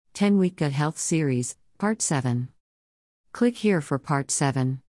10-Week Gut Health Series, Part 7. Click here for Part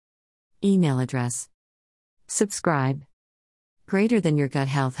 7. Email address. Subscribe. Greater than your gut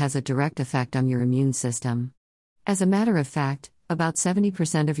health has a direct effect on your immune system. As a matter of fact, about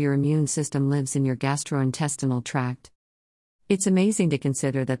 70% of your immune system lives in your gastrointestinal tract. It's amazing to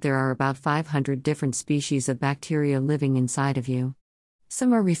consider that there are about 500 different species of bacteria living inside of you.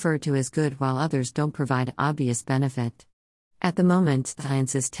 Some are referred to as good while others don't provide obvious benefit. At the moment,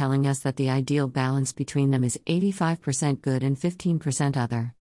 science is telling us that the ideal balance between them is 85% good and 15%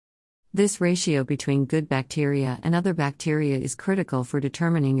 other. This ratio between good bacteria and other bacteria is critical for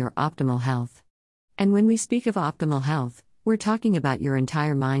determining your optimal health. And when we speak of optimal health, we're talking about your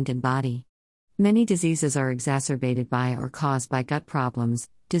entire mind and body. Many diseases are exacerbated by or caused by gut problems,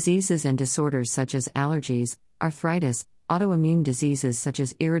 diseases and disorders such as allergies, arthritis, autoimmune diseases such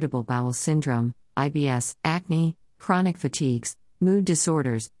as irritable bowel syndrome, IBS, acne, chronic fatigues, mood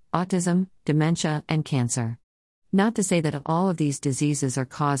disorders, autism, dementia, and cancer. Not to say that all of these diseases are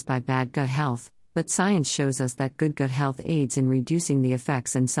caused by bad gut health, but science shows us that good gut health aids in reducing the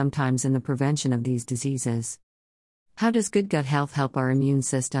effects and sometimes in the prevention of these diseases. How does good gut health help our immune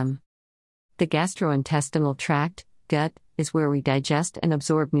system? The gastrointestinal tract, gut, is where we digest and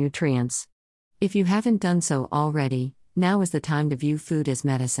absorb nutrients. If you haven't done so already, now is the time to view food as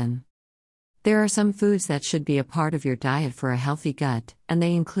medicine. There are some foods that should be a part of your diet for a healthy gut, and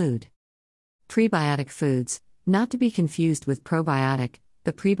they include prebiotic foods, not to be confused with probiotic.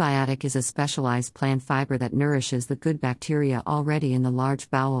 The prebiotic is a specialized plant fiber that nourishes the good bacteria already in the large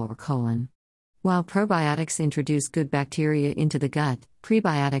bowel or colon. While probiotics introduce good bacteria into the gut,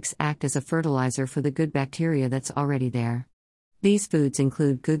 prebiotics act as a fertilizer for the good bacteria that's already there. These foods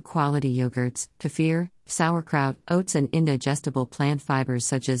include good quality yogurts, kefir, sauerkraut, oats, and indigestible plant fibers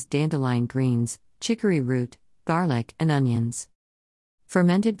such as dandelion greens, chicory root, garlic, and onions.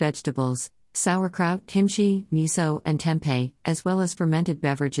 Fermented vegetables, sauerkraut, kimchi, miso, and tempeh, as well as fermented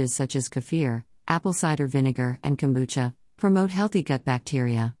beverages such as kefir, apple cider vinegar, and kombucha, promote healthy gut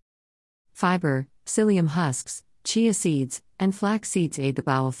bacteria. Fiber, psyllium husks, chia seeds, and flax seeds aid the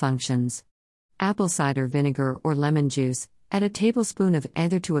bowel functions. Apple cider vinegar or lemon juice, add a tablespoon of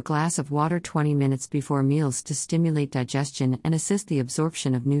either to a glass of water 20 minutes before meals to stimulate digestion and assist the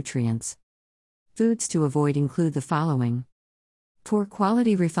absorption of nutrients. Foods to avoid include the following: poor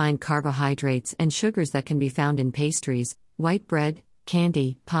quality refined carbohydrates and sugars that can be found in pastries, white bread,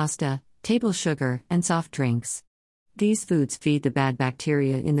 candy, pasta, table sugar, and soft drinks. These foods feed the bad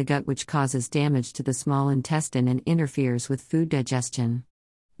bacteria in the gut, which causes damage to the small intestine and interferes with food digestion.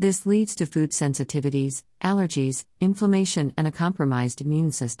 This leads to food sensitivities, allergies, inflammation, and a compromised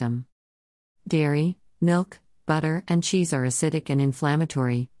immune system. Dairy, milk, butter, and cheese are acidic and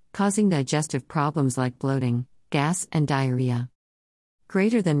inflammatory, causing digestive problems like bloating, gas, and diarrhea.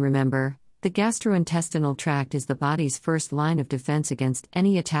 Greater than remember, the gastrointestinal tract is the body's first line of defense against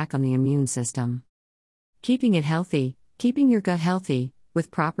any attack on the immune system. Keeping it healthy, keeping your gut healthy,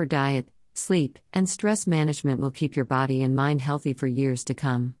 with proper diet, sleep, and stress management will keep your body and mind healthy for years to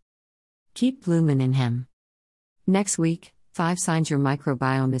come. Keep bloomin' in hem. Next week, 5 signs your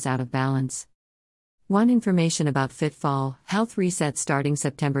microbiome is out of balance. 1. Information about Fit Fall Health Reset starting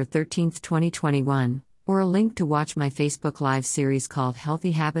September 13, 2021, or a link to watch my Facebook Live series called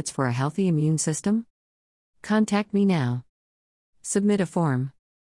Healthy Habits for a Healthy Immune System? Contact me now. Submit a form.